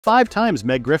5 times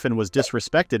Meg Griffin was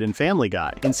disrespected in Family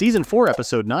Guy. In Season 4,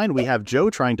 Episode 9, we have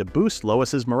Joe trying to boost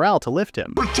Lois's morale to lift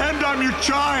him. Pretend I'm your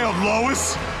child,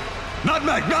 Lois! Not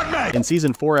Meg, not Meg! In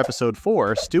Season 4, Episode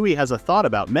 4, Stewie has a thought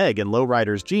about Meg and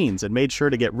Lowrider's jeans and made sure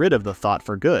to get rid of the thought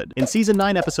for good. In Season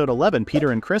 9, Episode 11,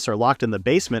 Peter and Chris are locked in the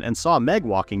basement and saw Meg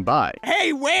walking by.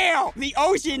 Hey, whale! The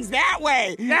ocean's that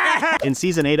way! In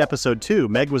Season 8, Episode 2,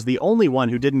 Meg was the only one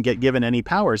who didn't get given any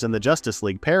powers in the Justice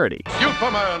League parody.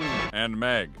 Superman and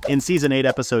Meg. In Season 8,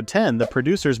 Episode 10, the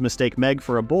producers mistake Meg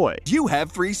for a boy. You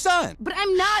have 3 sons. But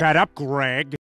I'm not. Shut up, Greg.